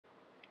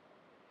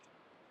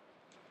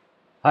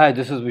Hi,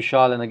 this is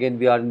Vishal, and again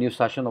we are in a new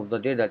session of the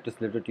day that is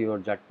related to your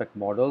Jetpack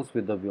models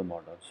with the view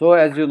model. So,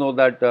 as you know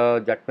that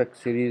Jetpack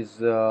series,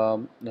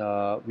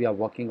 we are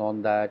working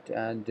on that,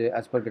 and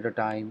as per get a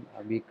time,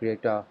 we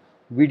create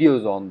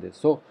videos on this.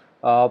 So,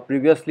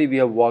 previously we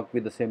have worked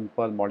with the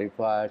simple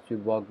modifiers, we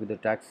worked with the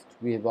text,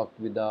 we have worked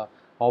with the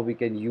how we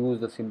can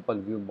use the simple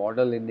view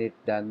model in it,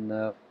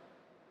 then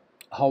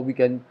how we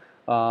can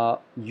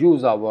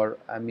use our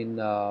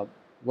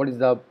what is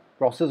the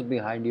process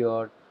behind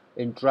your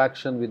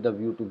interaction with the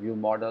view to view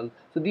model.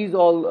 So these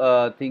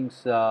all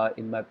things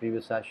in my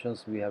previous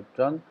sessions we have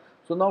done.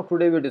 So now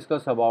today we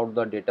discuss about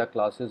the data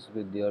classes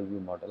with their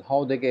view model,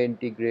 how they can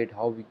integrate,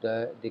 how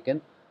they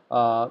can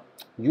uh,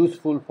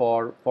 useful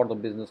for the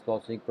business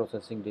logic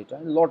processing data,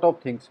 and a lot of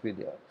things with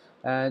there.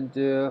 And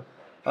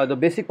the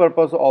basic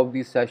purpose of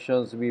these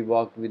sessions, we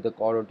work with the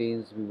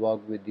coroutines, we work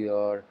with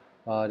your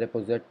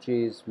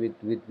repositories, with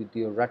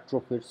your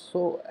retrofits.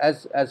 So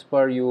as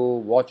per you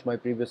watch my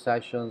previous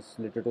sessions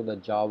related to the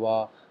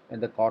Java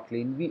and the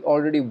Kotlin, we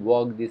already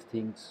worked these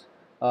things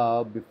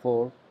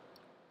before.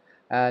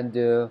 And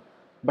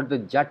but the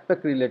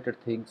Jetpack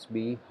related things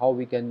be how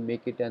we can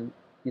make it an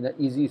in a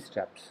easy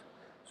steps.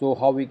 So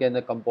how we can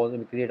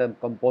create a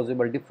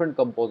composable, different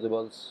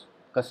composables,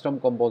 custom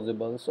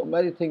composables, so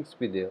many things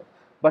be there,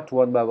 but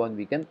one by one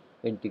we can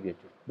integrate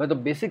it. But the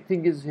basic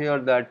thing is here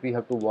that we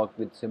have to work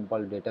with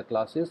simple data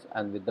classes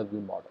and with the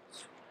view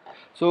models.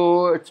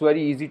 So it's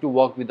very easy to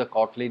work with the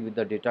Kotlin with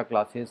the data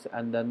classes,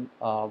 and then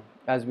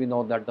as we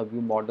know that the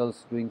view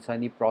models doing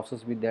any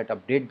process with that,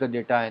 update the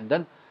data and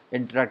then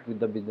interact with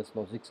the business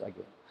logics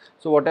again.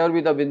 So whatever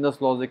be the business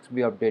logics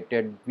be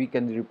updated, we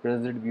can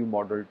represent view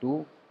model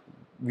to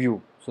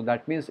view. So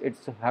that means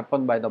it's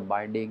happened by the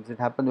bindings, it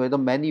happened by the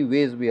many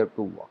ways we have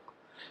to work.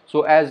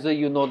 So as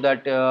you know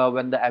that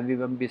when the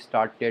MVMB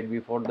started,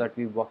 before that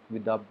we worked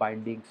with the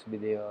bindings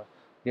with their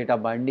data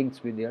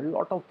bindings with there, a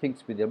lot of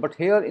things with there. But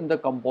here in the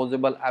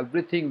composable,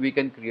 everything we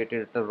can create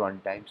it at a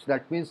runtime. So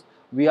that means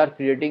we are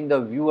creating the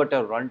view at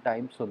a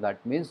runtime. So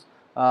that means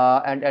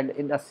and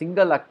in a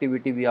single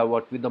activity we are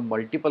working with the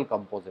multiple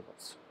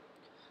composables.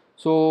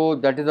 So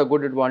that is a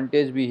good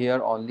advantage we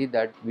hear only,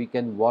 that we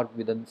can work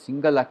with a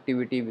single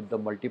activity with the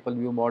multiple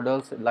view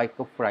models like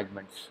the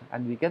fragments,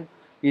 and we can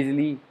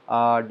easily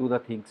do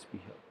the things we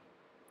have.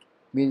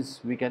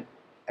 Means we can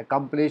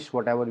accomplish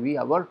whatever we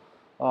our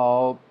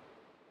uh,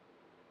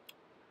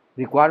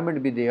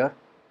 requirement be there,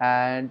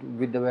 and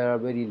with the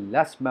very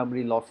less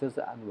memory losses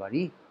and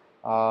very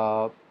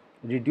uh,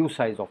 reduced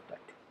size of that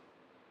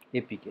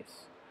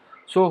APKs.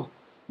 So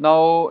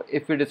now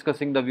if we're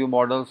discussing the view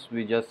models,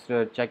 we just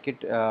check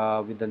it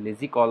with the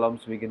lazy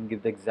columns. We can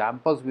give the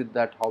examples with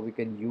that how we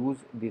can use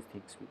these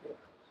things with there.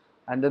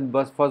 And then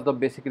first the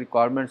basic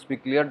requirements be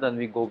clear, then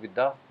we go with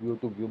the view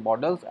to view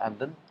models, and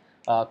then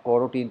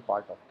coroutine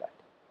part of that.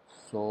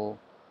 So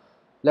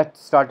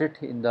let's start it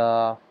in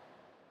the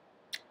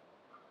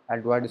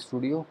Android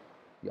Studio.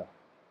 Yeah.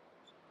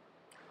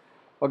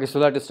 Okay, so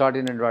let's start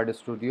in Android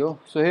Studio.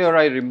 So here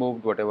I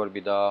removed whatever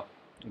be the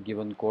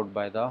given code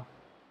by the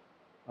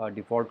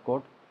default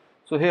code.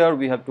 So here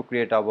we have to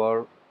create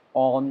our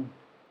own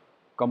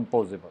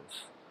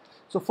composables.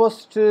 So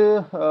first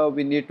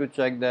we need to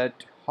check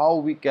that how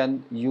we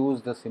can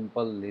use the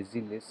simple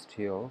lazy list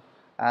here,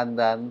 and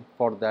then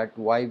for that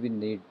why we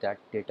need that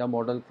data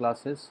model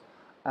classes,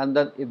 and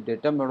then if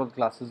data model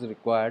class is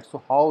required,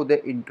 so how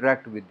they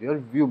interact with your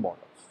view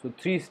models. So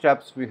three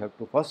steps we have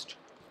to first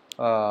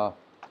uh,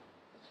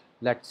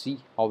 let's see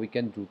how we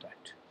can do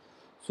that.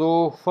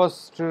 So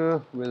first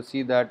we'll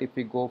see that if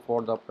we go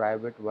for the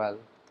private well,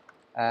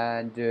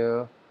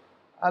 and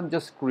I'm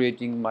just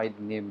creating my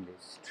name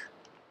list,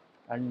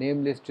 and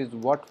name list is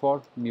what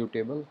for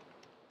mutable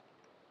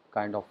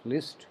kind of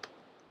list,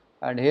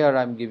 and here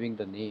I'm giving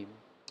the name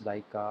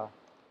like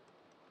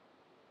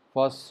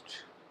first,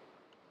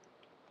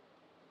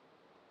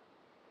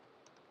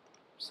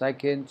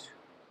 second,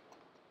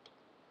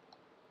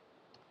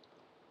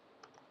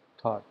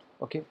 third.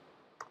 Okay,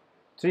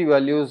 three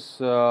values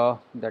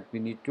that we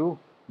need to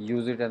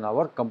use it in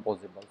our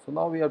composable. So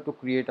now we have to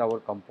create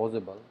our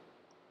composable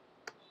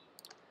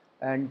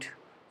and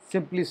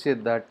simply say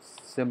that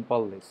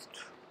simple list.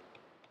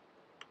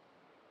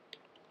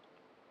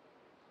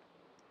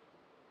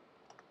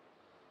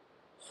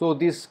 So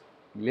this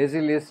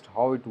lazy list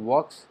how it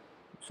works,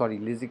 sorry,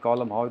 lazy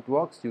column how it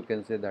works, you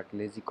can say that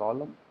lazy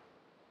column.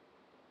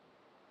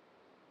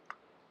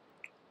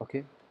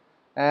 Okay,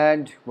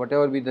 and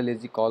whatever be the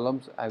lazy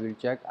columns I will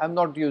check. I'm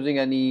not using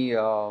any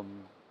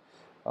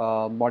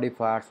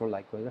modifiers or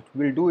likewise,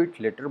 we'll do it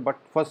later, but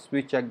first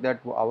we check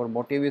that our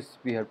motive is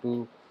we have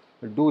to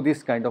do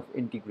this kind of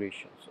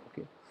integrations.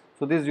 Okay,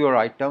 so this is your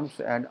items,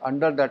 and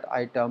under that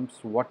items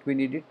what we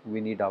need it,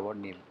 we need our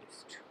name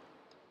list.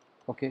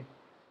 Okay,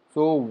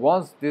 so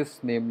once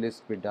this name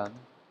list be done,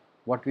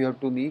 what we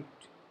have to need,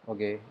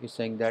 okay, is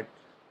saying that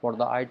for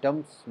the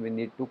items we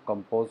need to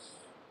compose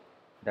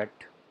that.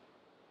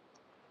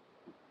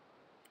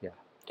 Yeah,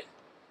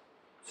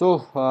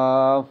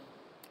 so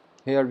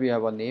here we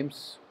have a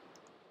names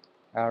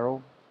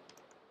arrow,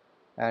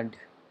 and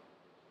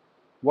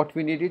what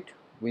we needed?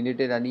 We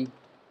needed any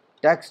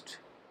text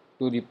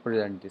to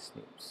represent these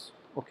names.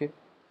 Okay,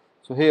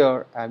 so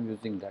here I am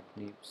using that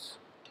names.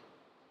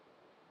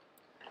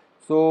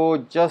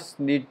 So just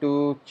need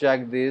to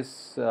check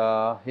this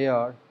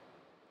here.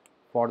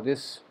 For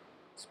this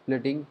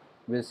splitting,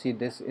 we'll see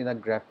this in a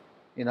graph,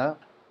 in a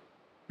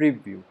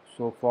preview.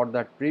 So for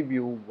that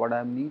preview, what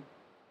I need,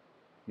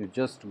 you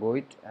just go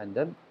it and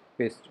then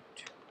paste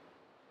it,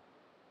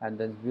 and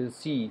then we'll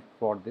see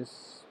for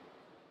this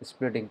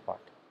splitting part.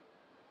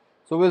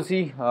 So we'll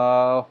see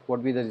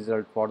what be the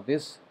result for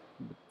this,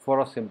 for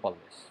a simple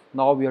list.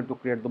 Now we have to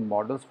create the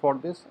models for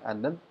this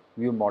and then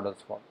view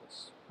models for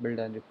this. Build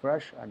and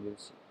refresh and we'll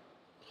see.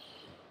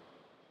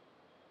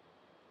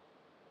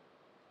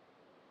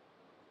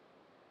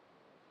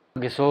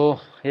 Okay, so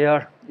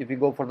here if we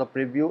go for the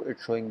preview,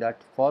 it's showing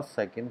that first,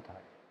 second, third,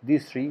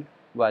 these three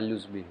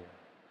values be here.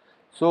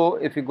 So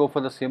if we go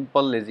for the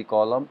simple lazy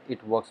column,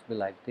 it works be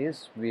like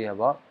this. We have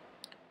a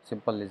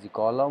simple lazy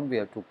column, we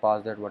have to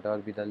pass that whatever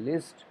be the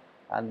list,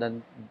 and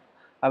then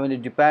I mean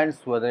it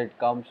depends whether it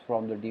comes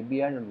from the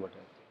DBN and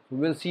whatever. So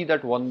we'll see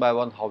that one by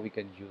one how we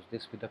can use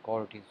this with the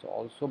coroutines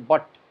also.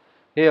 But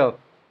here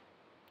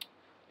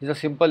these are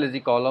simple lazy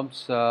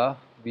columns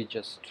we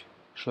just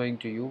showing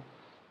to you.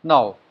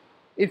 Now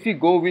if we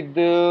go with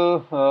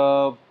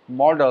the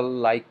model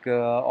like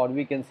or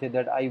we can say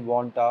that I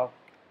want a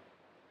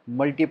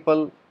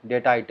multiple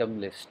data item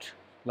list,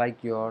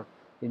 like your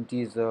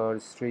integer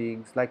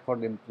strings, like for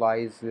the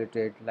employees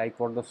related, like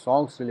for the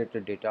songs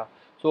related data.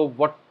 So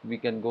what we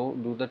can go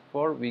do that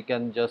for, we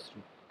can just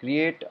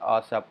create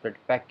a separate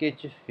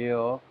package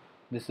here.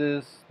 This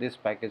is this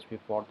package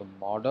before the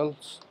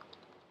models,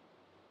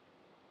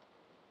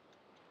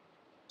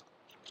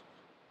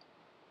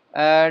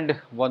 and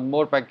one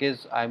more package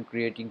I am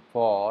creating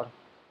for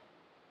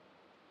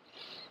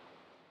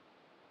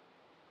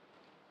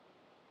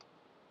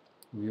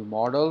view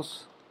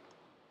models.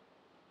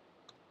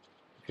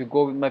 If you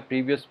go with my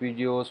previous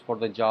videos for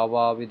the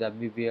Java with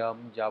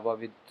MVVM, Java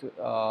with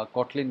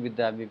Kotlin with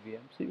the MVVM,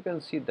 so you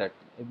can see that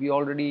we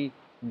already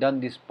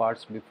done these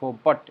parts before,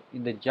 but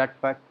in the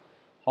Jetpack,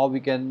 how we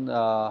can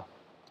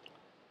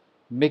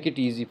make it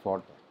easy for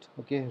that.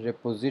 Okay,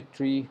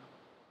 repository.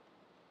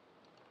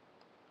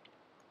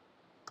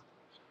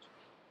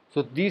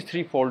 So these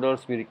three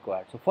folders we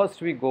require. So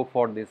first we go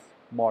for this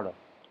model.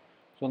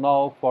 So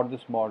now for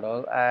this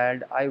model,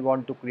 and I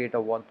want to create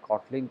a one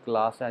Kotlin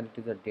class, and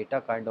it is a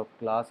data kind of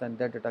class, and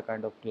that data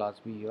kind of class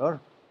be your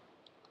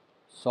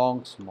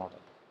songs model.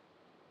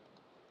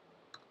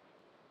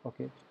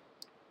 Okay,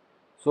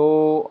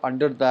 so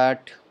under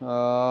that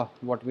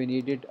what we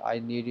needed, I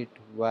needed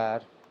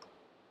where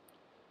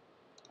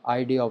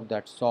ID of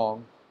that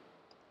song,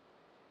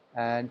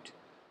 and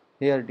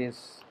here it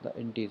is the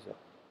integer.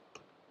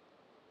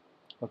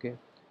 Okay,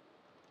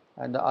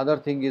 and the other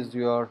thing is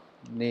your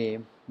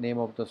name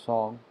of the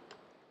song,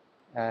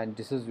 and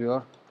this is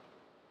your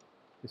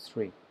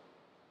string,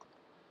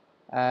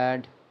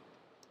 and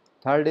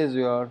third is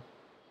your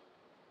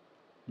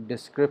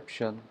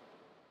description.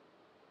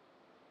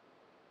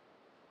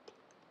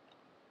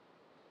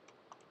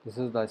 This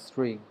is the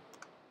string.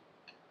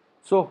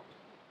 So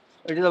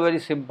it is a very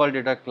simple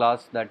data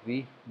class that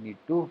we need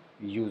to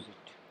use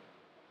it.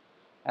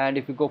 And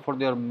if you go for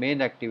your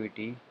main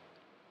activity,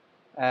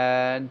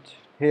 and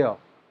here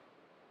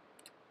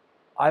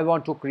I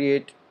want to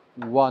create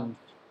one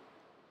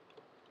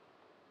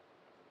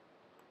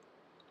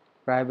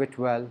private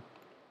well,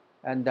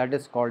 and that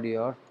is called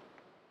your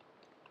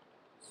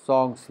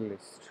songs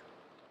list.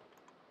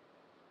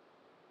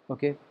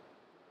 Okay,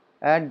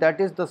 and that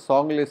is the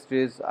song list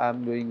is I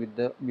am doing with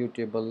the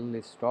mutable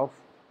list of,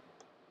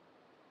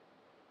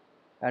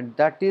 and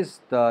that is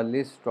the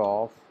list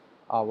of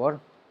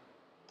our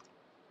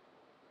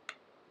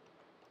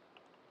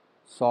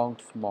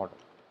songs model.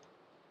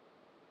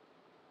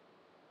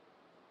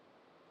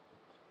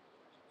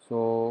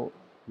 So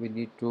we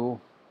need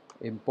to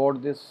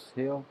import this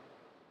here.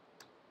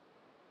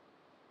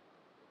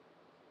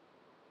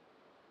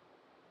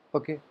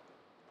 Okay,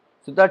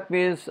 so that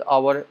means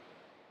our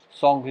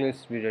song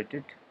list we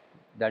rated,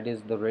 that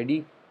is the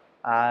ready,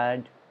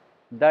 and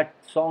that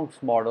songs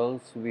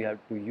models we have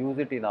to use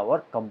it in our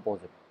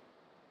composite.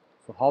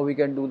 So how we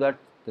can do that?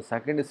 The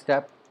second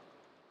step.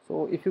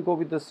 So if you go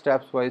with the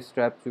steps by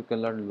steps, you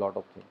can learn a lot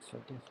of things.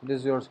 Okay, so this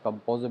is your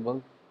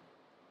composable.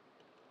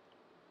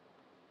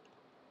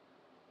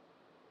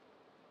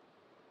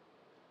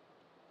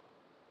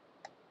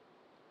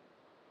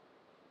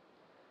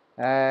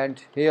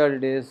 And here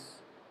it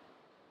is,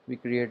 we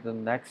create the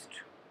next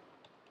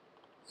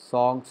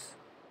songs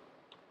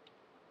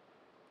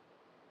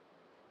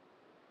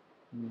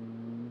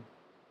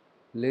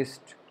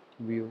list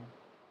view.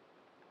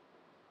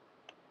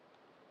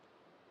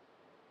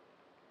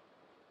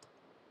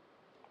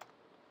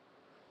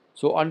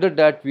 So under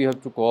that we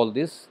have to call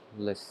this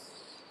list.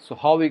 So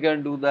how we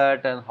can do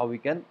that and how we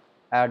can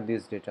add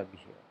this data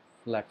here?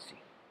 Let's see.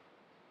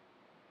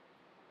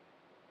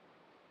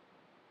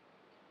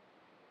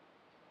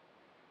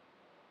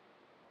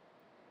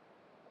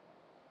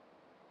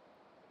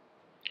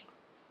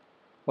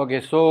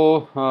 Okay,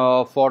 so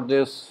for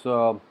this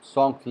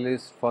songs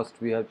list, first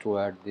we have to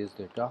add this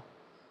data.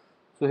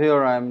 So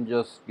here I am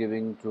just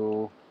giving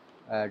to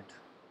add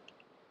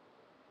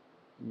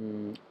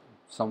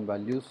some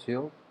values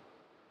here,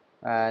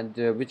 and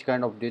which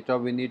kind of data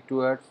we need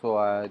to add. So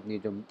I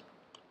need a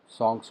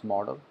songs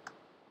model,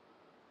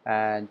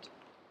 and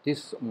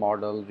this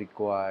model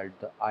required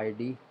the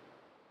ID,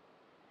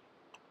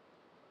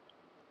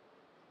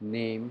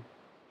 name.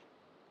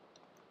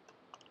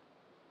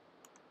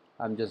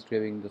 I'm just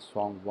giving the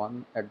song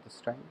 1 at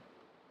this time.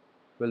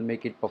 We'll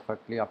make it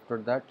perfectly after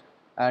that,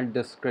 and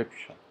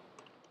description.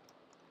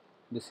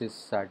 This is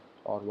set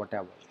or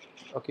whatever.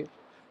 Okay,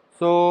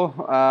 so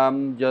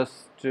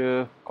just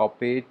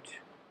copy it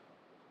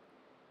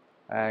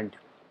and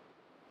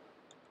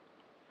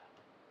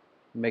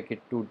make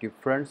it two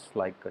difference,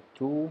 like a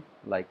 2,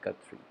 like a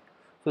 3.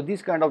 So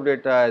this kind of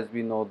data, as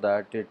we know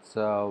that it's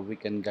we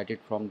can get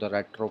it from the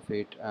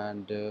retrofit,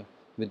 and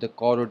with the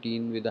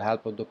coroutine, with the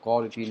help of the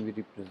coroutine we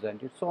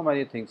represent it. So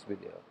many things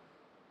with there.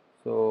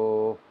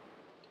 So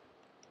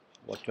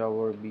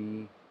whatever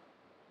be,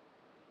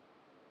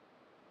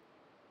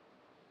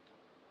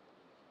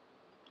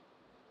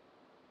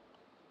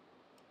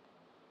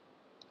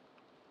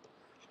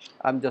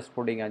 I'm just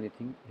putting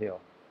anything here.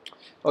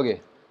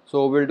 Okay,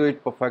 so we'll do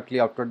it perfectly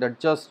after that.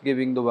 Just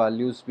giving the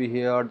values be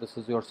here. This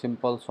is your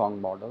simple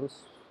song models.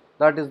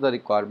 That is the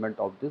requirement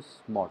of this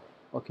model.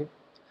 Okay,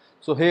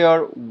 so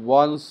here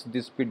once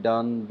this be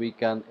done, we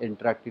can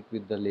interact it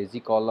with the lazy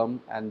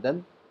column, and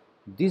then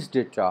this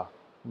data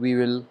we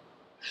will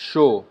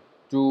show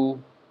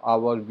to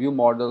our view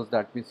models.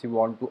 That means we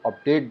want to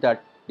update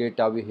that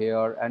data we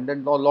here, and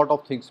then a lot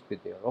of things be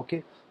there.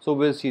 Okay, so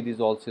we'll see these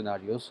all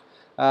scenarios.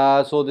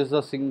 So this is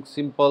a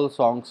simple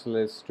songs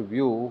list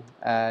view,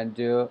 and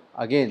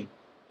again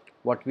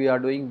what we are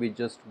doing, we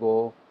just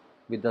go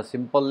with the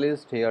simple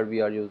list. Here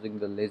we are using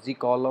the lazy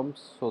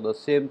columns, so the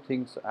same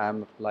things I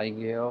am applying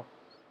here.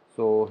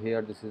 So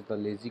here this is the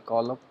lazy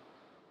column,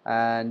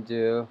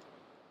 and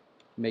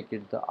make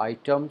it the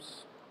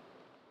items,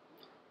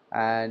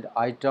 and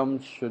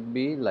items should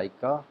be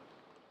like a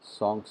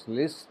songs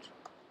list.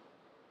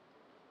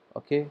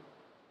 Okay,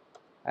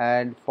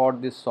 and for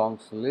this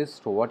songs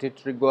list, what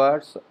it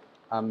requires,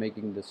 I'm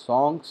making the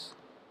songs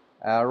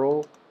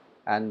arrow,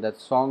 and that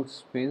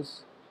songs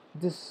means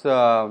this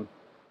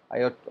I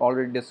have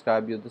already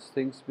described you this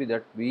things be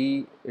that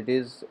we, it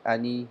is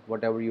any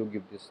whatever you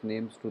give this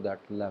names to that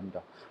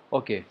lambda.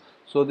 Okay,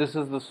 so this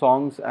is the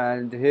songs,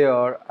 and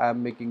here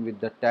I'm making with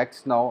the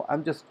text. Now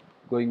I'm just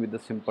going with the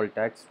simple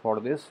text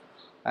for this,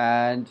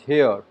 and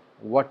here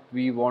what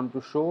we want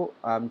to show,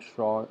 I'm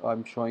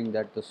showing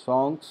that the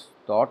songs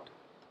dot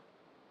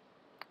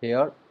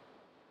here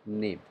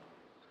name.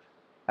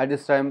 At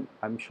this time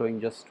I'm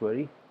showing just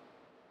query,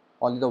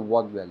 only the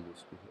work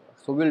values be here.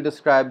 So we'll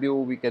describe you,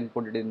 we can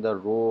put it in the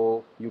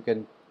row, you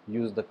can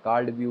use the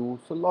card view,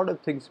 so a lot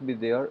of things be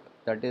there.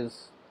 That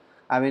is,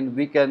 I mean,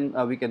 we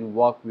can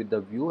work with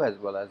the view as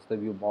well as the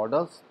view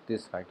models,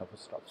 this kind of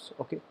stuffs.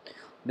 Okay,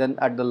 then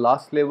at the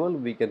last level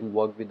we can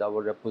work with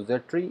our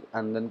repository,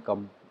 and then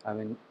come, I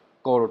mean,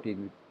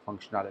 coroutine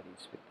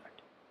functionalities with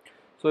that.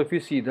 So if you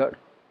see that,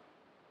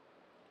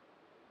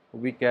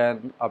 we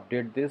can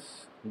update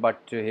this, but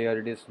here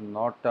it is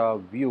not a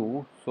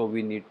view, so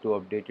we need to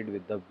update it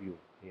with the view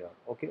here.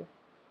 Okay,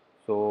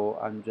 so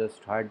I'm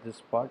just hide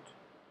this part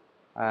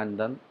and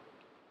then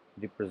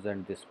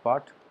represent this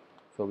part.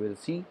 So we'll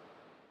see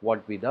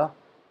what be the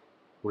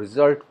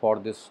result for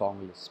this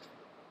song list.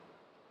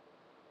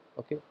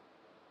 Okay,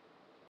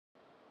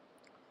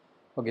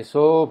 okay,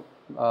 so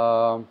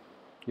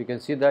you can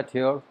see that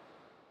here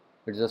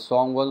it's a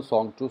song 1,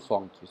 song 2,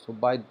 song 3. So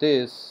by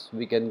this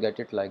we can get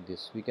it like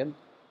this, we can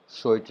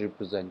show it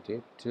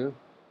represented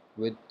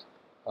with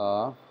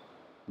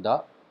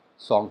the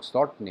songs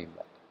dot name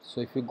like that. So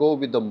if you go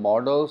with the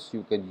models,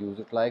 you can use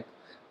it like,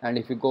 and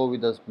if you go with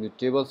the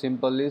mutable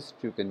simple list,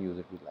 you can use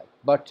it with like.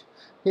 But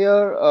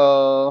here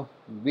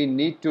we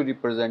need to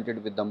represent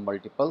it with the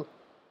multiple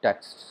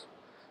texts.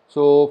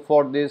 So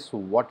for this,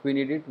 what we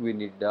need it, we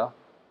need the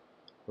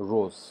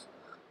rows,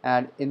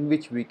 and in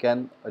which we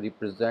can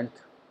represent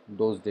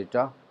those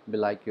data be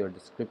like your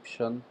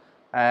description.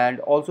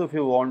 And also if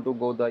you want to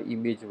go the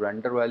image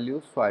render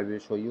values, so I will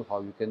show you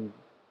how you can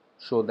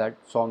show that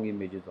song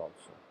images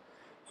also.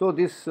 So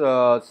this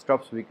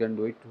stuffs we can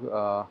do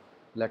it,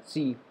 let's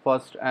see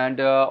first, and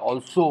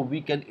also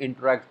we can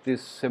interact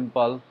this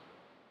simple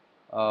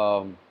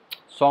song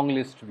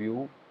list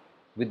view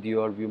with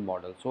your view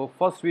model. So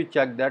first we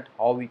check that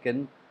how we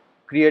can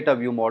create a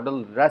view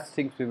model. Rest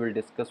things we will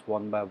discuss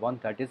one by one,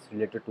 that is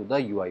related to the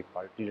UI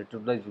part, related to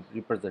the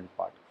represent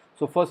part.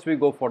 So first we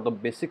go for the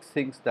basic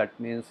things, that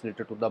means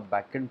related to the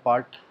backend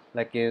part,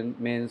 like in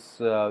means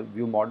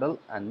view model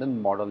and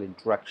then model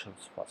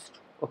interactions first.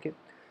 Okay,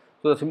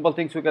 so the simple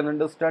things you can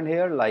understand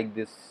here, like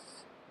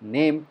this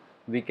name,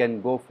 we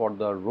can go for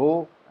the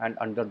row, and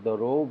under the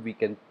row we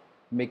can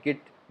make it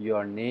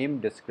your name,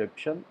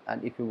 description,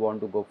 and if you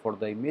want to go for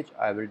the image,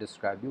 I will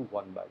describe you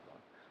one by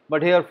one.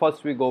 But here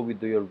first we go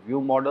with your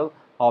view model,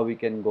 how we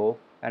can go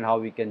and how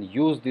we can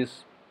use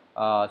this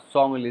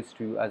song list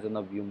view as in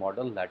a view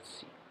model. Let's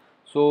see.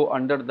 So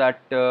under that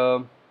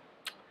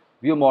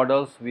view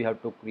models, we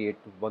have to create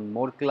one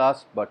more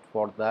class, but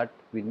for that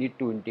we need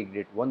to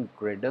integrate one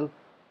Gradle.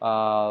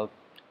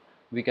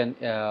 We can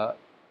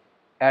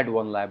add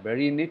one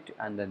library in it,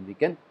 and then we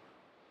can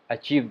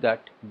achieve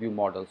that view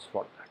models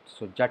for that.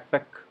 So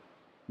Jetpack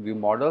view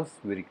models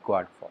we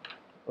required for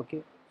that.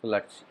 Okay, so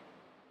let's see.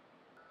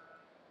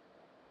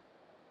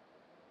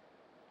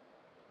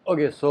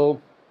 Okay,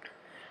 so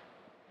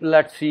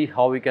let's see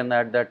how we can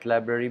add that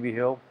library we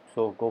have.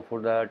 So go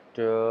for that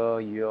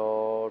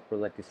your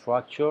project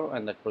structure,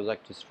 and that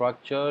project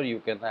structure you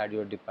can add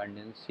your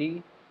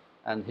dependency,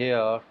 and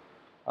here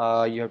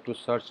you have to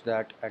search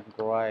that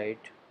Android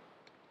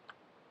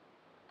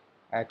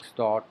x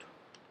dot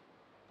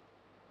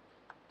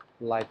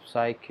life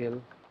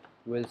cycle.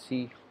 We'll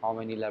see how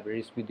many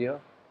libraries be there.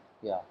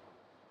 Yeah,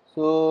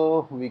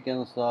 so we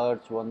can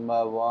search one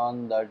by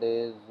one. That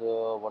is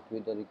what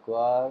we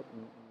require.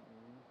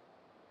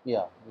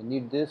 Yeah, we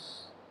need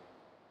this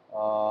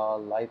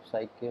life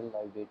cycle,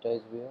 live data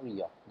is where,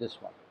 yeah,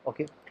 this one.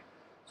 Okay,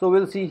 so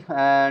we'll see,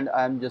 and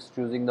I'm just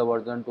choosing the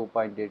version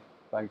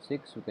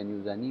 2.8.6. You can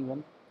use any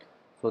one.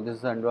 So this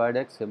is Android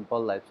X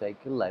simple life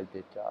cycle live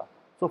data.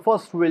 So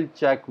first we'll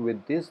check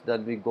with this,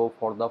 then we go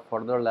for the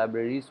further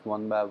libraries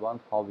one by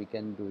one how we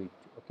can do it.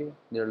 Okay,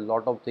 there are a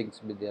lot of things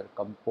be there,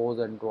 compose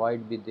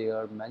Android be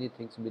there, many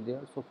things be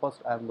there. So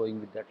first I'm going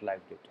with that live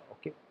data.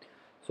 Okay,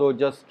 so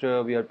just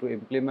we have to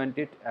implement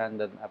it and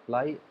then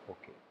apply.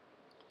 Okay,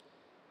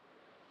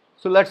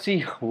 so let's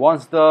see,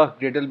 once the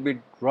Gradle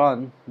bit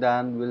run,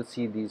 then we'll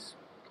see these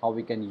how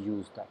we can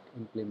use that,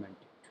 implement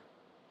it.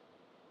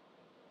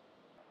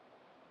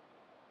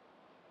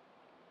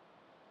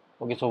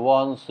 Okay, so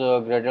once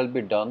Gradle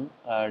be done,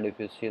 and if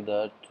you see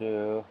that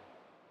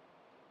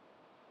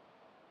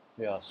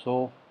yeah,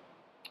 so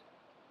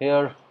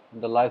here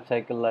the life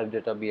cycle live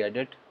data be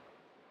added,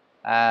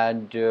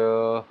 and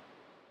so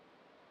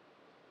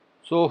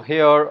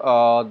here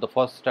the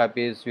first step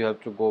is you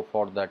have to go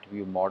for that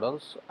view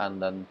models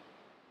and then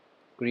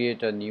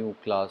create a new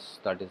class,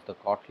 that is the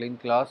Kotlin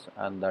class,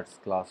 and that's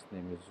class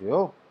name is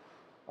your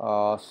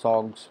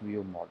songs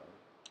view model.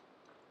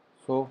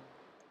 So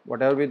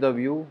whatever be the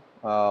view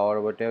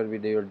or whatever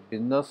be your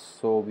business,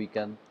 so we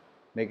can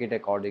make it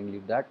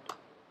accordingly that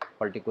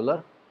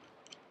particular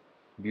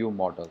view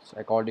models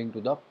according to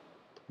the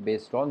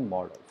based on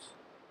models.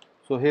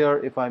 So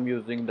here if I'm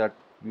using that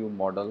view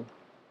model,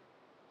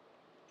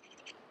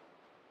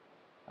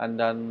 and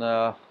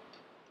then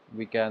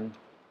we can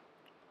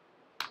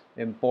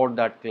import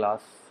that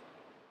class.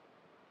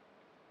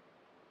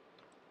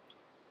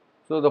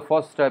 So the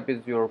first step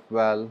is your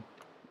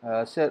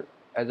so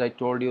as I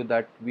told you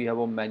that we have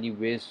many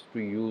ways to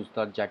use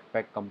the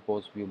Jetpack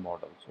compose view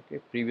models. Okay,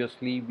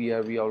 previously we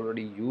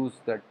already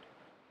used that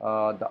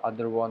the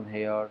other one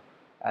here,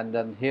 and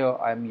then here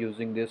I'm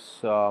using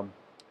this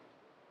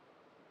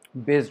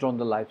based on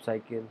the life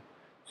cycle.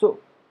 So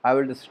I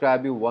will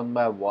describe you one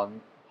by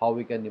one how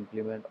we can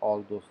implement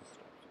all those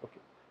systems.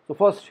 Okay, so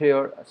first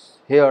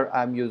here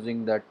I'm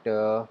using that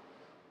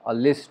a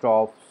list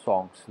of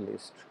songs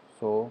list.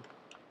 So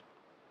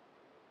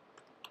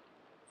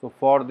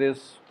for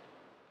this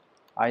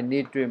I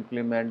need to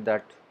implement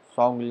that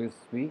song list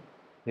v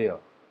here,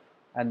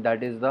 and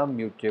that is the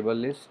mutable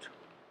list,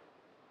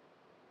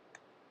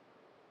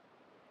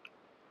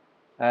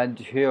 and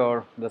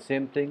here the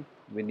same thing,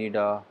 we need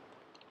a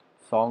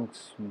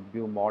songs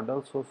view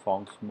model, so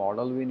songs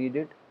model we need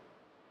it.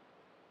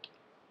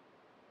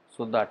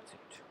 So that's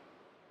it.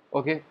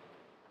 Okay,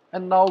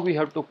 and now we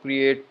have to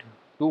create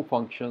two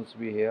functions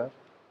we here,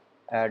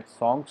 add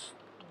songs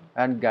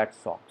and get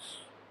songs.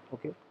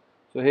 Okay,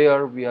 so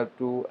here we have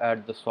to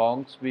add the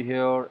songs we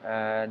here,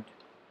 and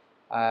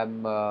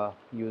I'm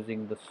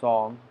using the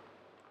song,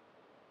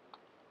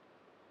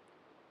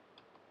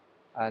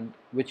 and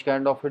which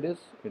kind of it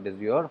is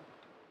your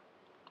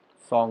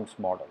songs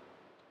model.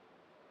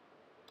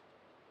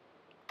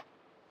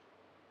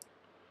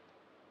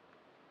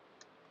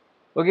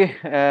 Okay,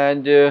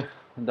 and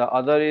the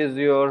other is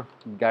your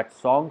get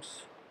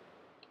songs,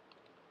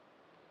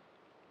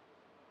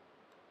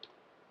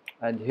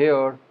 and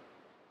here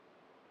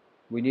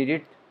we need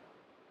it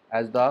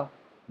as the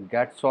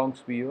get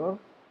songs viewer,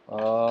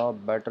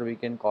 better we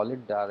can call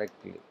it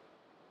directly.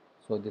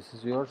 So this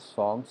is your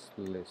songs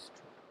list.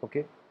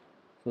 Okay,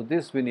 so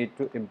this we need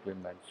to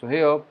implement. So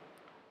here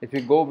if you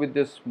go with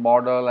this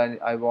model and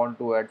I want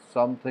to add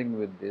something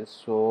with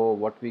this, so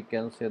what we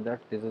can say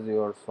that this is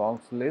your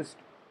songs list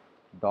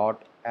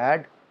dot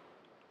add.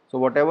 So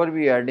whatever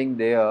we adding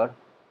there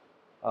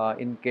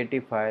in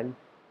KT file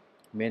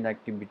main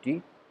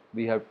activity,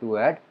 we have to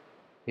add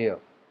here.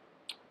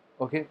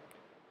 Okay,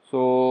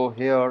 so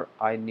here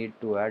I need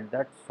to add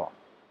that song.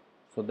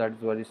 So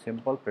that's very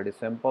simple, pretty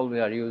simple we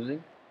are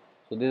using.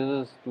 So this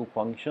is two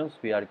functions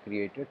we are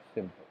created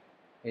simple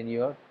in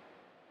your.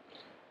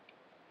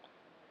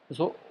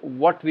 So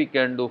what we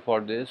can do for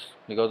this,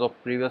 because of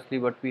previously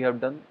what we have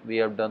done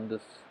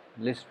this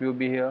list view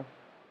be here.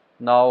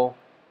 Now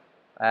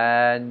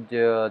and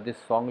this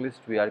song list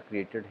we are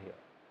created here.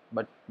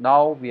 But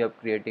now we are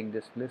creating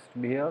this list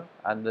here,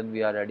 and then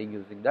we are adding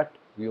using that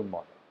view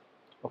model.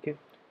 Okay,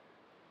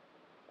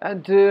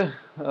 and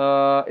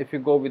if you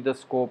go with the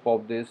scope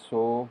of this,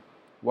 so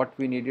what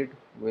we needed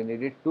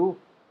to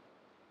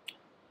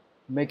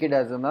make it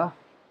as an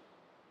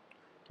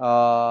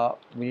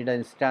we need an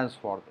instance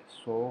for this.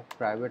 So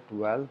private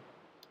well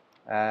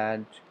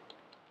and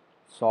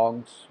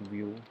songs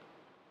view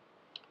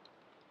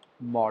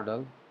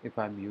model. If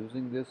I'm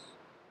using this,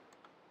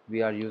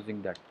 we are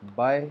using that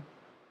by,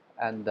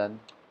 and then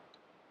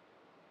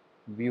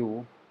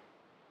view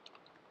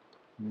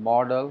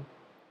model,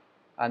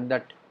 and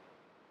that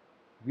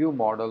view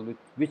model, with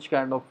which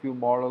kind of view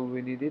model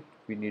we needed?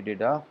 We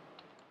needed a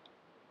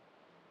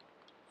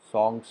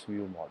songs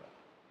view model.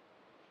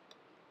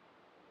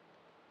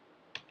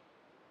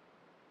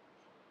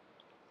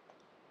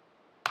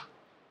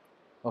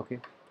 Okay,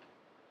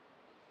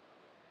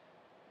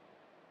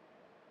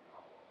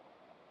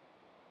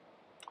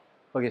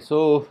 okay,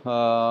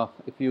 so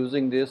if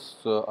using this,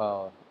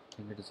 I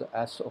think it is a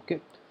S.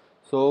 Okay,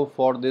 so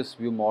for this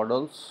view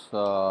models,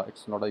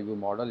 it's not a view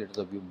model, it is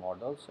a view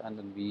models, and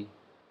then we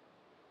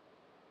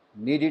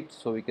need it,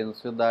 so we can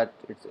say that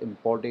it's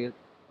imported,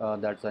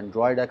 that's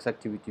Android X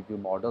activity view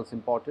models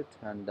imported,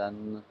 and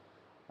then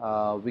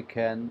we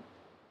can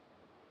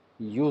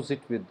use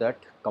it with that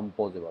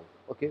composable.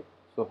 Okay,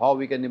 so how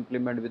we can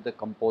implement with the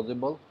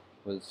composable,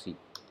 we'll see.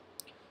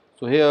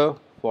 So here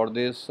for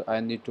this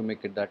I need to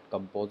make it that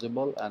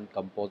composable, and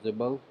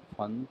composable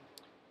fun,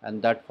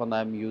 and that fun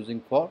I am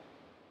using for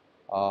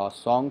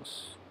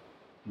songs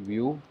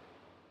view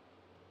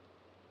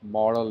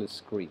model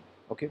screen.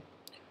 Okay,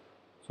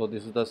 so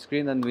this is the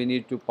screen, and we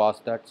need to pass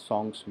that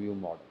songs view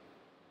model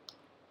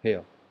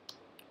here.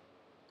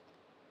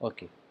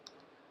 Okay,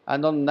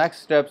 and on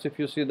next steps, if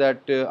you see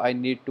that I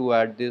need to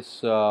add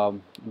this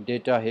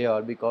data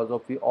here, because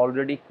of we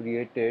already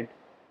created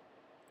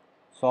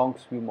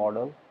songs view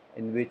model,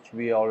 in which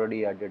we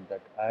already added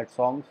that add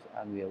songs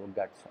and we have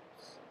get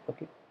songs.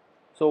 Okay,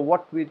 so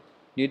what we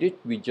did it,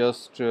 we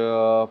just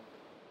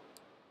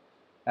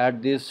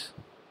add this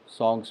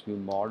songs view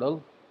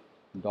model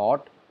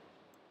dot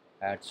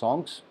add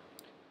songs,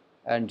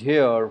 and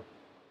here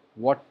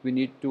what we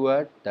need to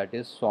add, that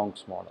is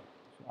songs model.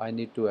 So I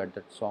need to add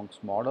that songs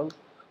model,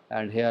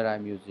 and here I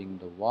am using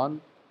the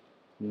one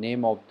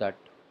name of that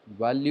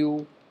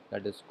value,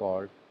 that is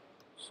called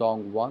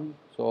song 1.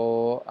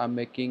 so I'm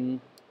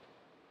making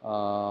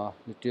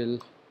little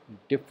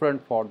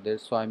different for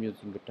this, so I'm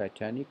using the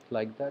Titanic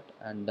like that,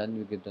 and then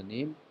you give the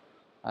name,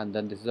 and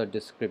then this is a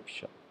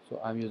description, so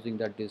I'm using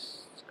that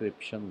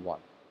description 1.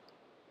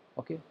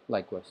 Okay,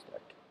 likewise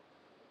that.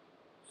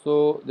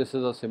 So this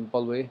is a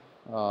simple way.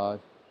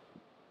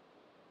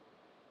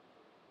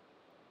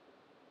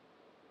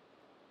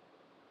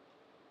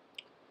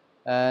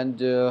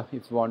 And if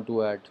you want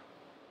to add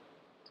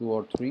 2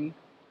 or 3,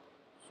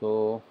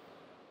 so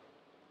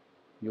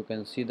you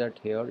can see that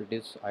here it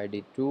is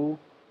id2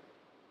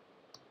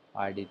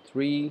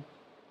 id3.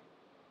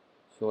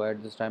 so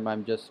at this time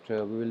I'm just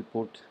we will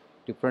put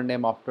different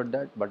name after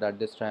that, but at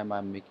this time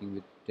I'm making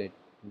with it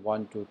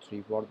 1 2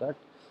 3 for that.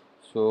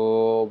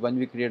 So when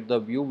we create the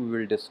view, we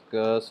will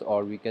discuss,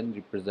 or we can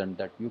represent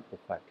that view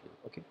perfectly.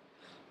 Okay,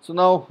 so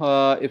now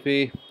if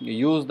we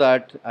use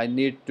that, I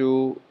need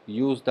to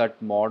use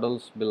that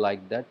models be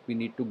like that. We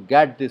need to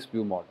get this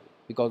view model,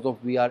 because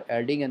of we are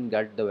adding and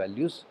get the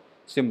values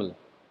similar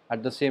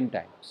at the same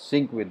time,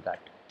 sync with that.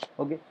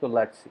 Okay, so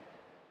let's see.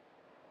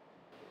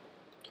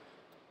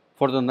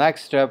 For the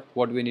next step,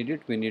 what we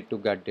needed, we need to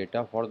get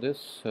data for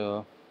this.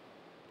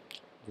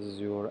 This is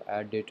your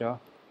add data.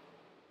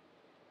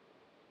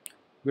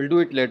 We'll do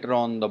it later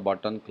on the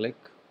button click,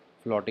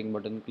 floating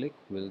button click.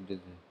 We'll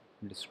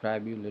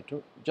describe you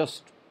later.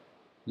 Just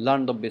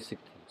learn the basic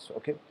things.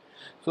 Okay,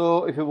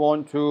 so if you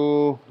want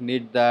to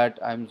need that,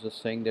 I'm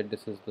just saying that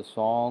this is the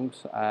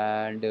songs,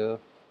 and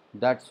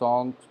that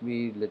songs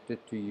we related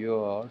to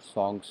your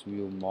songs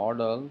view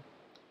model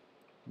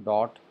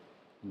dot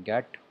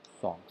get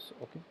songs.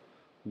 Okay,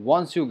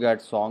 once you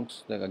get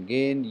songs, then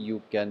again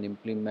you can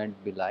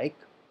implement be like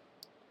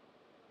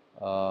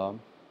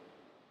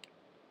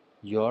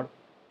your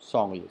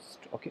song list.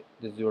 Okay,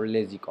 this is your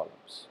lazy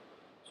columns.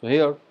 So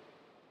here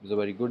is a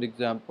very good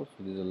example.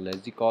 So this is a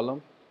lazy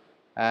column,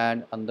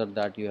 and under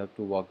that you have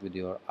to work with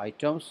your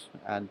items,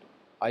 and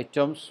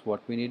items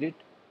what we need it,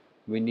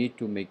 we need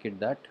to make it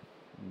that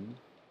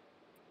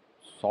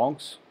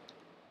songs.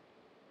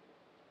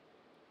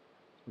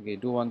 Okay,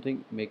 do one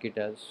thing, make it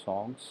as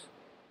songs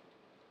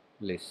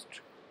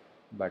list,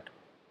 but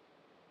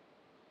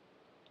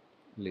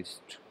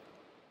list.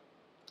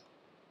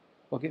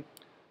 Okay,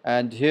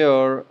 and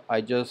here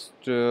I just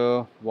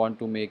want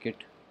to make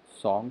it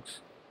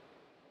songs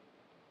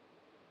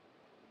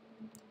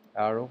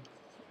arrow,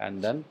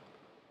 and then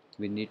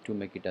we need to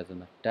make it as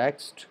a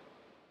text,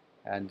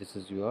 and this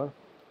is your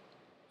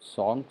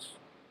songs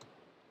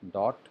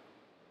dot,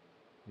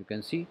 you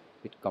can see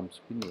it comes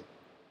with name.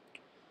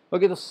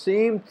 Okay, the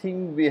same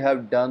thing we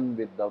have done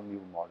with the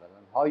view model,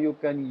 and How you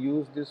can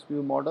use this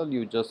view model?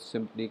 You just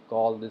simply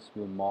call this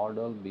view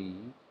model be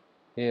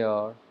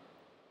here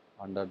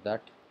under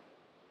that,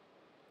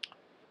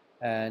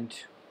 and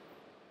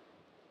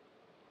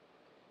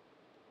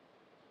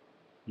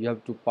you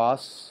have to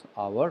pass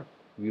our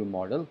view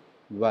model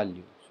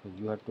value. So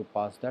you have to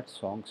pass that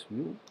songs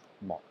view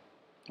model.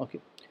 Okay,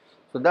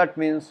 so that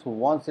means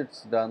once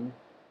it's done,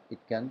 it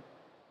can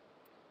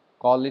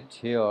call it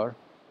here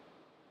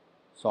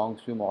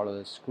songs view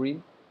model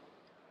screen,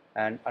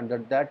 and under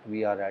that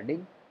we are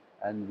adding,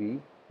 and we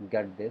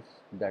get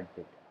that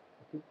data.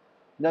 Okay,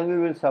 then we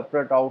will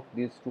separate out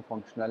these two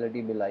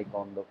functionality be like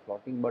on the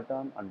floating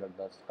button, under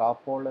the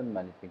scaffold, and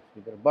many things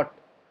with there. But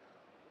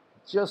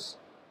just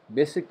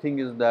basic thing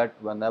is that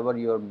whenever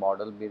your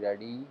model be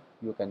ready,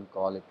 you can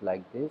call it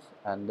like this,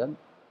 and then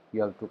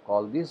you have to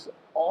call this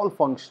all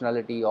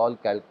functionality, all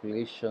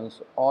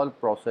calculations, all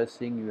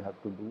processing you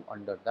have to do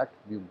under that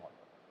view model.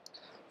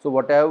 So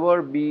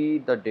whatever be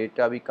the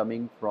data be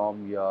coming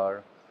from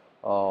your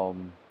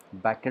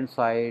backend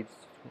sites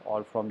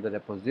or from the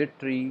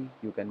repository,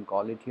 you can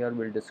call it here.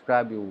 Will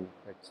describe you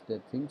it's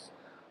the things,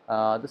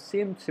 the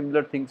same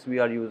similar things we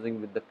are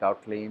using with the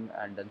Kotlin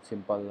and then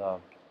simple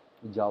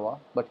Java,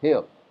 but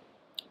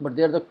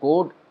there the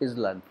code is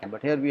lengthy,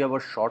 but here we have a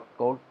short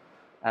code,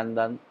 and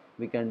then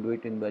we can do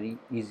it in very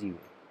easy way.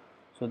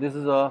 So this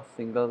is a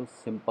single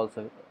simple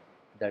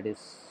that is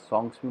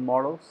songs view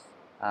models,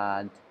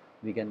 and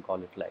we can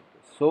call it like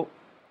this. So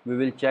we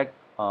will check,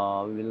 we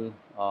will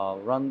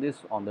run this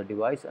on the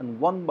device, and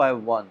one by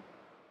one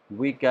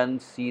we can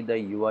see the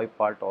UI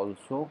part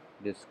also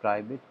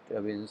describe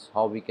it, means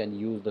how we can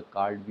use the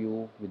card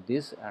view with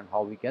this, and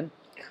how we can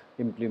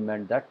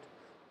implement that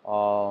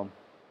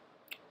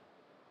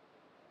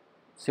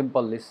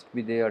simple list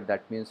be there.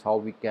 That means how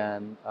we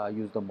can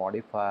use the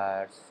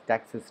modifiers,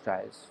 text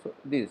styles, so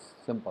these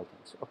simple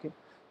things. Okay,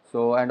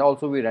 so and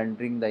also we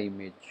rendering the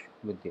image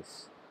with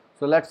this.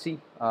 So let's see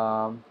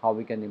how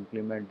we can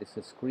implement this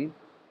screen,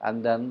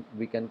 and then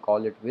we can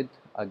call it with,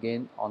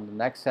 again on the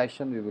next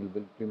session we will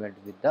implement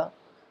with the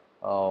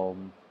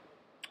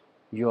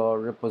your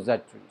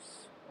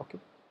repositories, okay,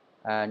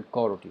 and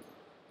coroutine.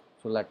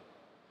 So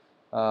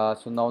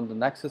so now in the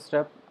next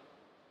step,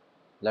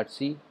 let's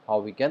see how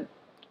we can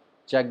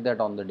check that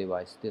on the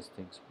device, these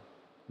things,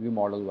 view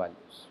model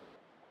values.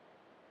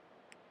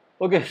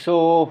 Okay,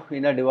 so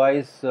in a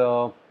device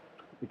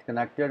it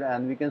connected,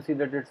 and we can see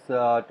that it's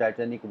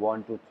Titanic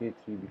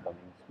 1233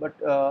 becoming, but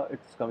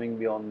it's coming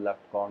beyond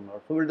left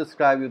corner. So we'll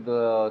describe you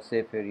the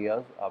safe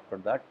areas after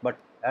that, but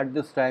at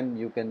this time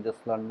you can just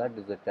learn that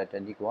is the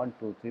Titanic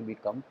 123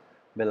 become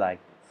be like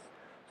this.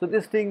 So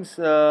these things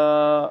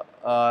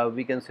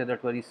we can say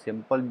that very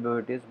simple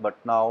it is, but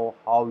now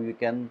how you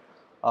can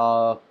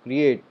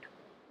create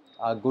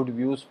good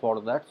views for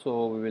that,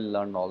 so we will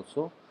learn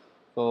also.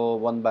 So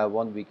one by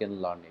one we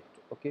can learn it.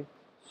 Okay,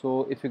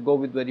 so if you go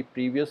with very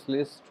previous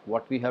list,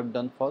 what we have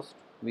done first,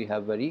 we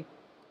have very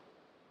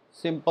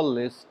simple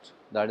list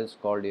that is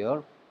called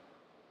here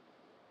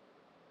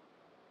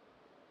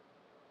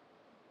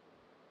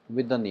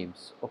with the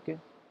names. Okay,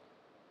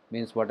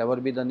 means whatever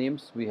be the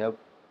names we have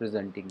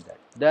presenting that,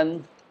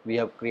 then we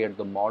have created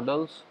the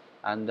models,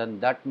 and then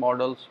that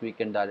models we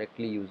can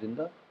directly use in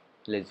the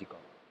lazy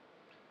column.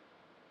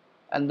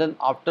 And then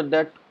after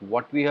that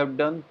what we have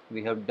done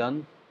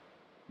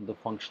the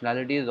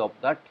functionalities of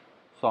that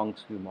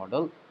songs view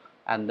model,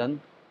 and then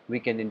we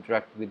can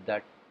interact with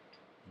that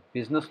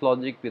business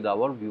logic with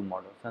our view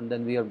models, and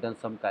then we have done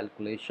some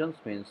calculations,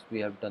 means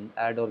we have done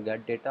add or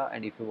get data,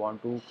 and if you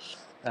want to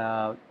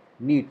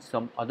need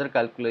some other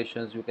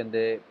calculations, you can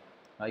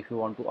if you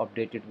want to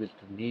update it with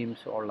names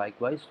or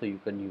likewise, so you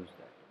can use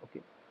that.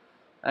 Okay,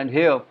 and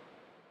here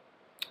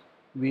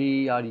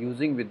we are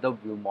using with the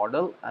view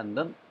model, and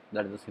then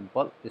that is the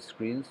simple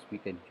screens we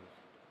can use.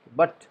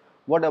 But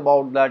what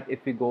about that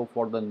if we go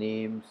for the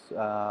names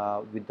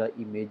with the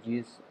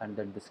images, and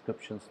the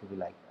descriptions will be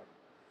like that.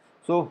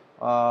 So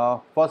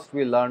first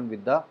we learn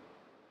with the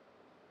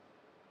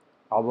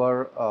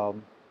our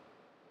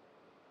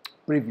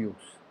previews.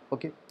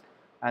 Okay,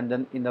 and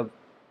then in the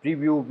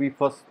preview we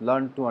first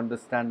learn to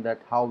understand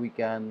that how we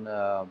can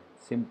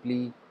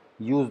simply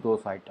use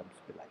those items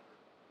be like.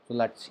 So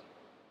let's see.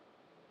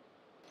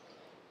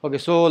 Okay,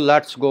 so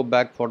let's go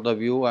back for the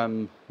view.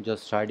 I'm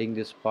just hiding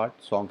this part,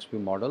 songs view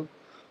model,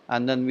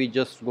 and then we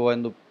just go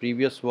in the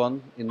previous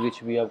one in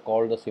which we have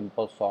called the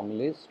simple song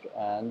list,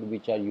 and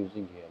which are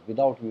using here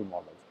without view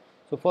models.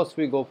 So first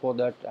we go for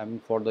that, I mean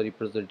for the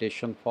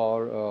representation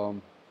for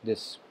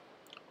this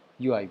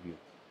UI view.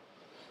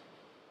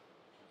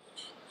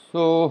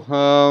 So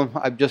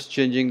I'm just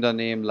changing the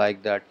name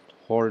like that,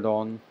 hold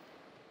on,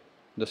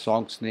 the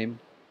song's name,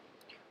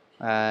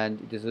 and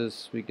this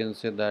is, we can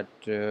say that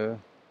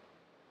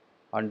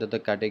under the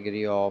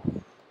category of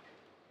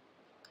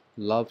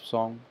love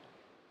song.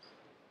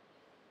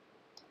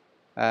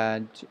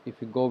 And if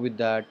you go with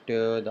that,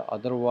 the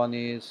other one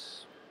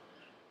is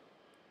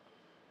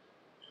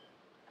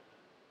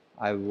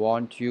I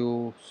want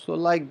you. So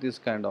like this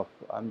kind of,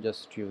 I'm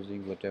just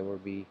using whatever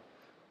be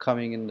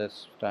coming in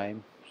this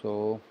time.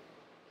 So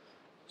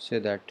say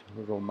that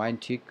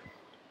romantic,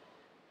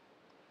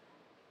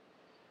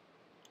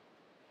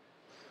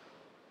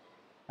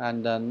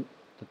 and then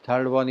the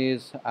third one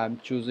is I'm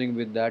choosing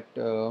with that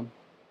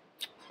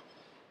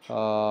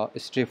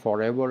stay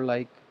forever,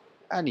 like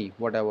any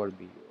whatever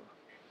be your,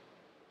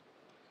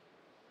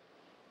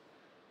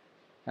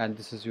 and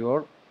this is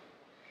your,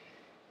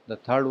 the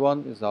third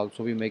one is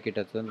also we make it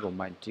as a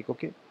romantic.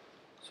 Okay,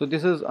 so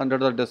this is under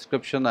the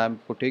description I'm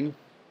putting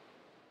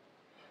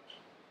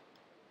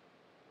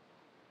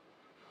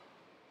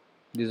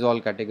these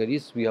all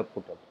categories we have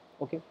put up.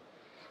 Okay,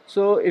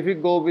 so if we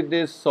go with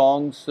these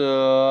songs,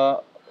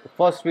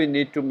 first we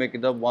need to make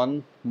the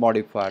one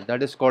modifier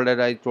that is called, as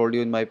I told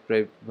you in my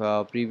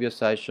previous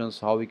sessions,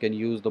 how we can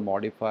use the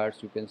modifiers.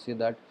 You can see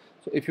that.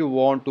 So if you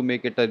want to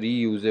make it a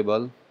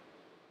reusable,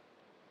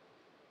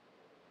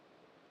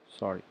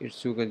 sorry,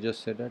 it's, you can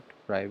just say that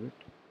private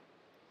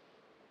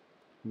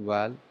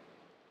val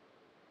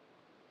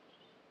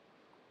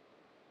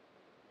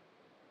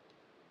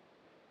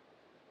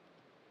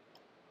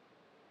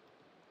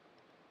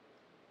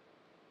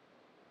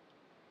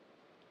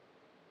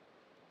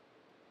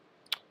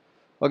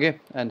okay,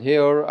 and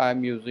here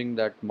I'm using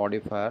that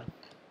modifier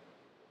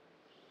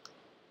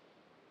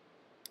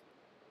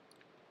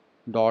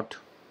dot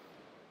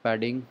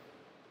padding,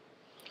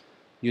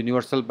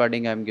 universal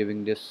padding I'm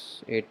giving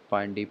this 8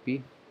 point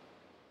dp,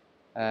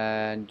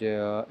 and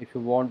if you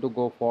want to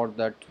go for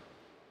that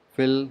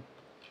fill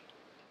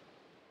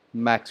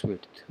max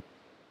width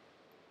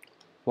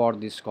for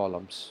these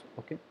columns.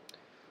 Okay,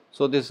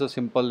 so this is a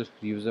simple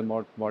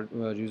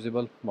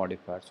reusable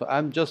modifier. So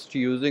I'm just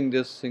using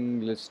this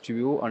in list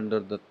view under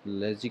the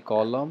lazy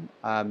column.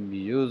 I'm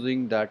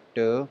using that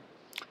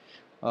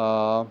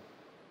uh,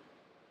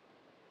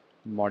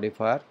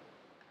 modifier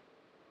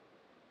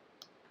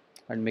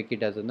and make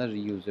it as a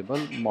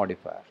reusable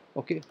modifier.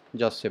 Okay,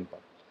 just simple.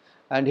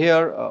 And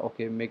here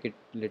okay, make it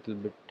little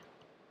bit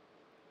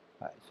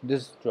high. So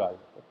this is drive.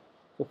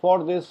 So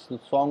for this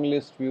song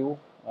list view,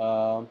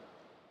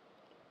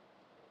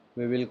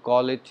 we will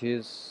call it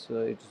his,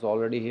 it is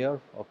already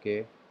here.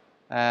 Okay,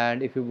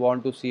 and if you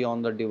want to see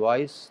on the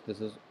device, this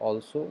is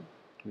also,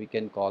 we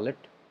can call it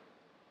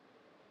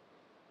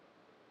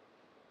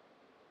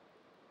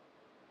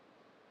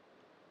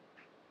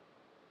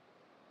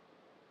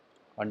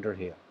under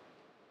here.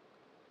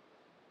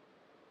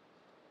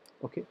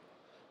 Okay,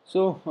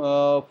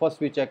 so first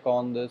we check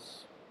on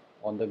this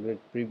on the grid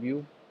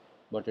preview,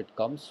 but it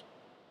comes,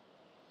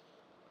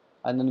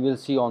 and then we'll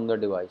see on the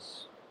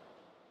device.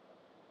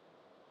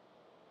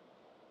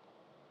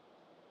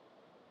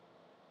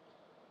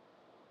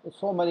 There's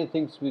so many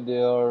things we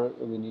there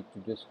we need to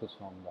discuss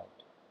on that.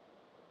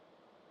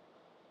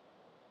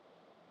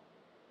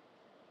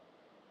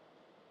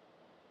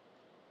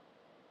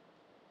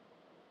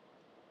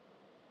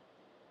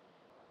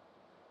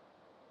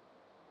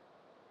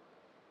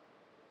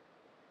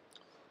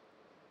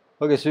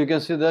 Okay, so you can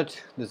see that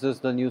this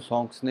is the new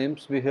songs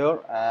names we here,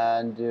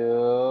 and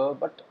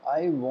but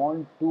I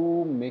want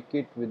to make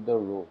it with the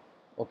row.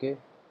 Okay,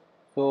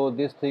 so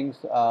these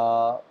things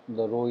the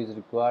row is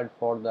required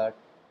for that.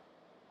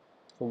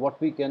 So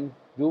what we can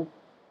do,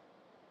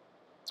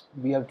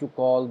 we have to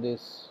call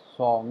these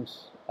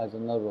songs as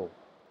in a row.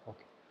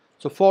 Okay,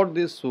 so for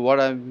this what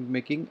I'm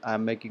making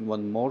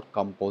one more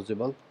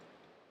composable,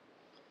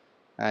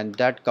 and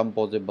that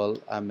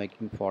composable I'm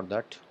making for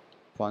that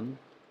fun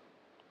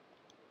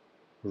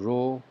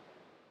row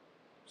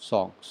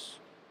songs,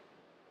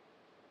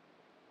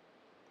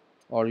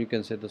 or you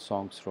can say the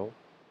songs row.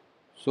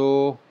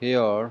 So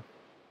here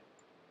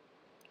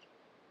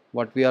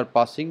what we are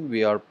passing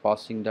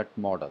that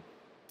model.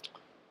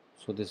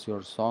 So this is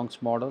your songs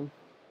model.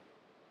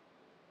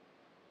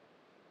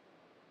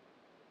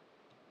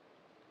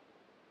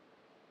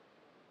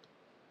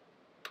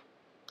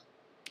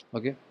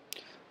 Okay,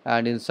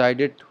 and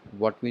inside it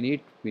what we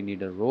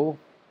need a row,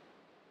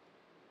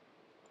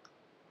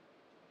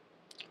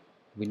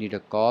 we need a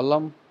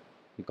column,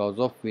 because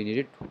of we need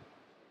it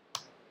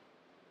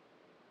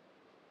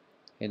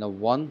in a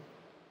one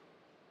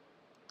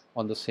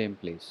on the same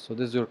place. So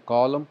this is your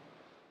column,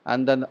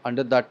 and then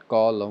under that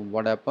column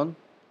what happen,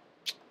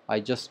 I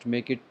just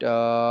make it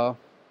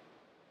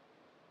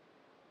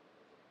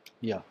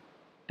yeah,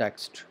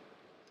 text.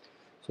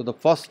 So the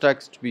first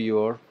text be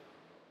your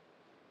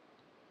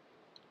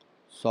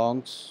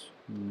songs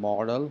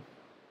model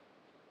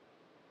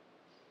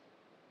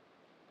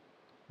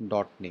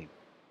dot name,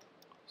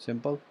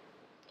 simple,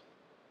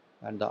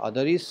 and the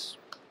other is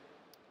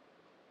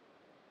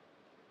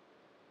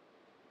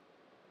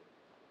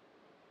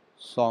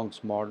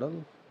songs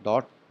model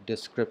dot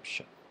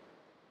description.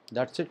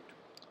 That's it.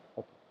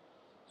 Okay.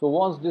 So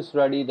once this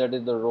ready, that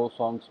is the row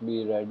songs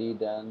be ready,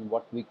 then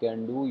what we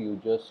can do, you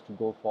just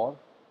go for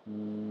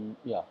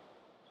yeah.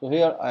 So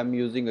here I am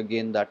using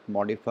again that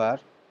modifier.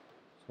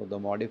 So the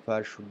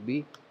modifier should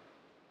be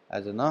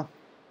as a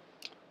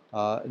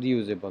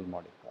reusable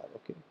modifier.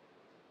 Okay,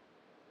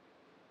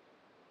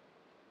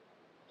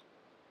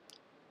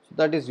 so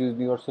that is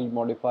universal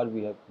modifier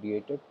we have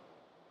created,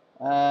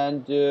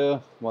 And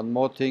one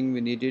more thing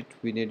we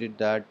needed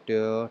that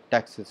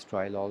text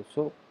style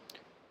also.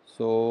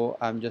 So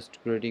I'm just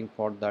creating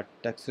for that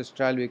text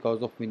style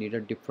because of we need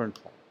a different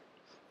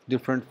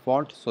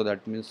font, so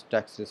that means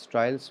text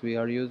styles we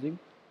are using.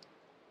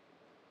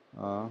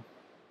 uh,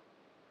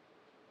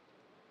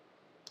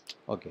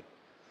 okay,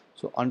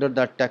 so under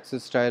that text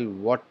style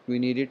what we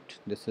need it,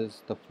 this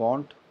is the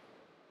font.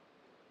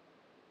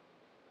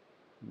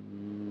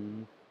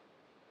 mm,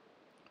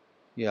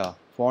 yeah,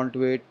 font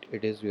weight,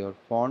 it is your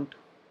font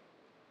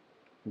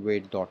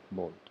weight dot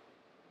bold.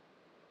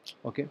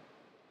 Okay,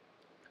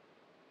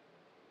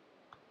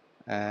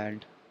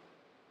 and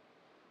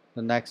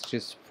the next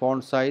is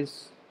font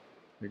size,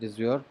 it is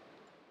your,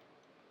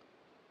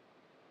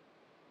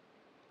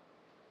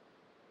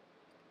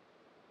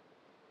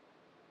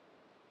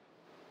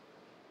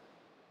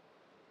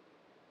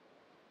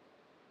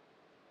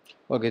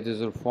 okay, this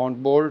is your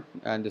font bold,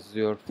 and this is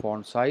your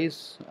font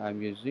size.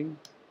 I'm using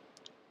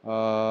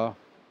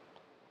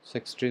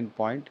 16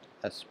 point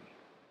sp.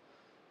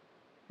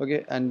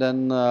 Okay, and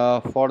then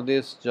for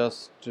this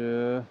just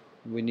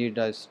we need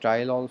a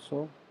style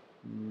also.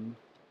 Mm,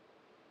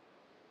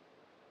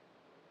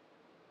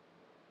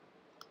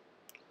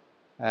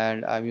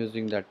 and I'm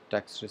using that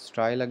text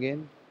style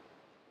again,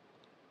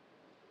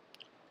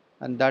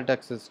 and that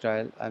text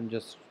style I'm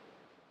just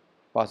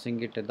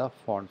passing it at the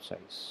font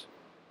size,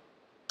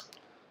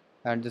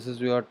 and this is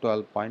your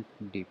 12 point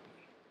dp,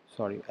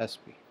 sorry,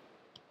 sp.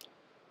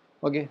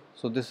 Okay,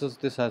 so this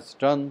has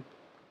done,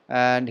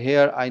 and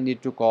here I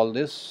need to call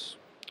this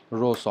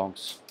row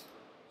songs.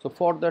 So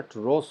for that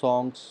row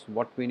songs,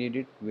 what we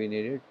needed,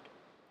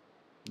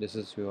 this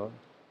is your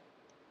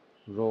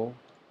row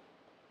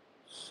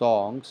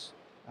songs,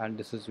 and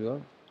this is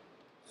your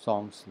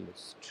songs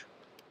list.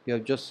 You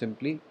have just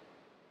simply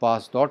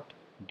pass dot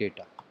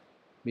data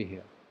be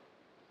here.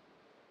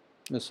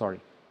 No, sorry,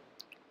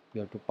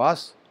 you have to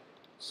pass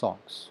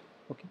songs.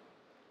 Okay,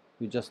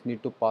 you just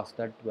need to pass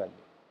that value,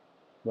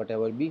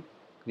 whatever be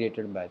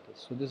created by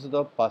this. So this is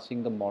the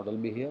passing the model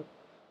be here,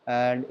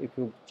 and if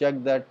you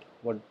check that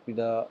what be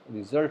the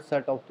result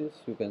set of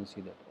this, you can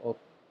see that. Okay,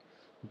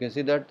 you can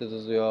see that this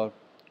is your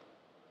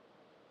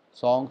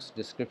songs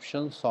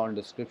description, song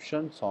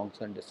description, songs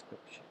and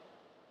description.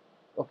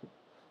 Okay,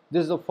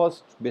 this is the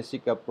first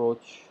basic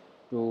approach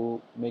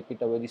to make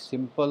it a very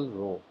simple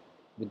row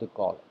with the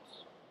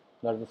columns.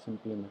 That's the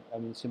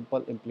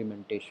simple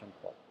implementation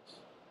for this.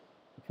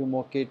 If you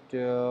make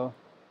it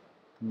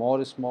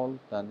more small,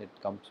 then it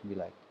comes to be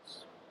like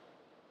this.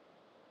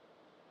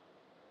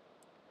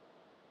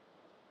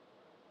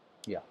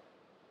 Yeah.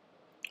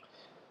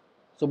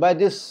 So by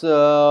this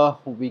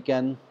we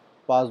can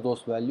pass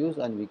those values,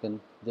 and we can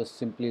just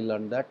simply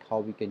learn that how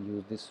we can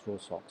use this row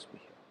songs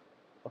here.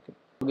 Okay.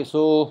 Okay,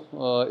 so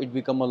it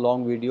become a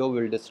long video.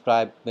 We'll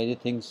describe many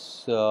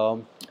things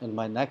in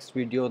my next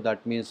video.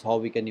 That means how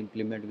we can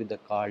implement with the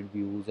card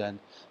views, and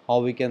how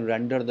we can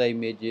render the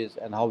images,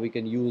 and how we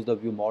can use the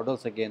view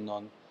models again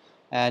on.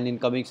 And in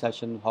coming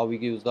session, how we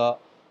use the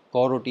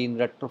coroutine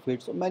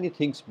retrofit. So many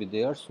things be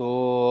there.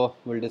 So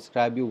we'll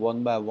describe you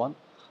one by one,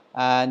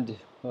 and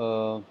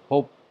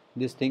hope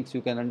these things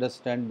you can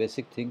understand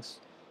basic things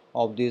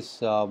of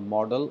this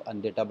model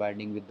and data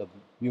binding with the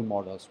view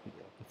models.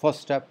 The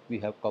first step we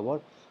have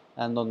covered,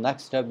 and the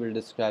next step will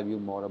describe you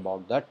more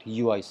about that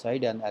UI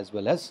side, and as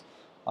well as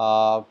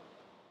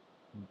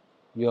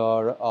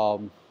your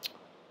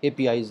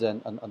APIs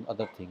and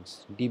other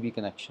things, DB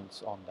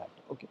connections on that.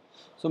 Okay,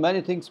 so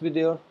many things be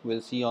there.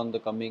 We'll see on the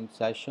coming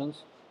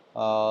sessions.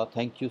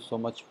 Thank you so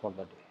much for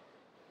the day.